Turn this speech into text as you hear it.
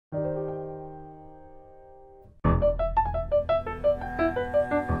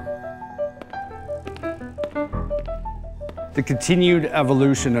The continued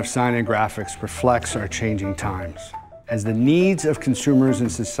evolution of sign and graphics reflects our changing times. As the needs of consumers and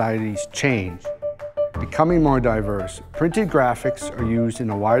societies change, becoming more diverse, printed graphics are used in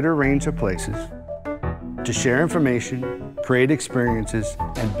a wider range of places to share information, create experiences,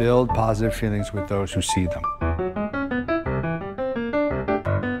 and build positive feelings with those who see them.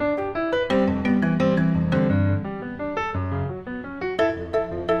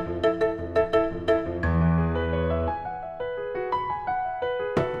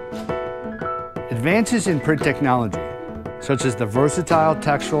 Advances in print technology, such as the versatile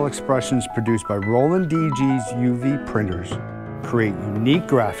textual expressions produced by Roland DGA's UV printers, create unique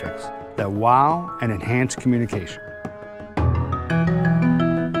graphics that wow and enhance communication.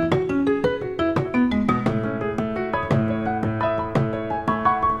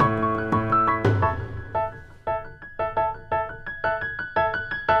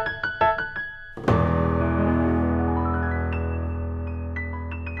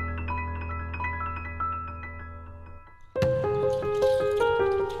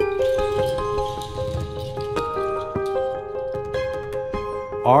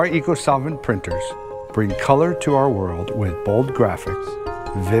 Our eco-solvent printers bring color to our world with bold graphics,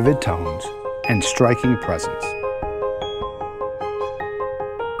 vivid tones, and striking presence.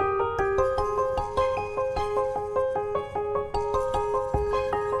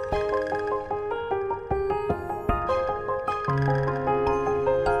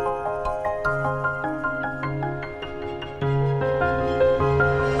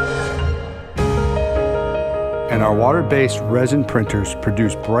 And our water-based resin printers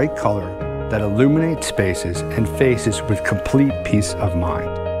produce bright color that illuminates spaces and faces with complete peace of mind.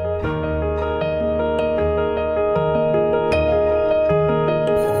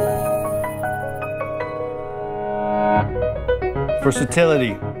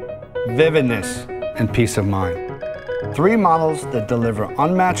 Versatility, vividness, and peace of mind. 3 models that deliver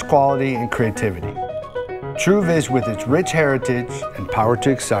unmatched quality and creativity. TrueVIS, with its rich heritage and power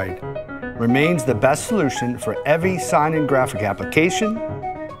to excite, remains the best solution for every sign and graphic application,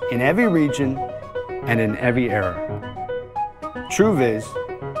 in every region, and in every era. TrueVIS,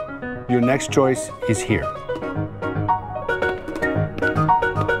 your next choice is here.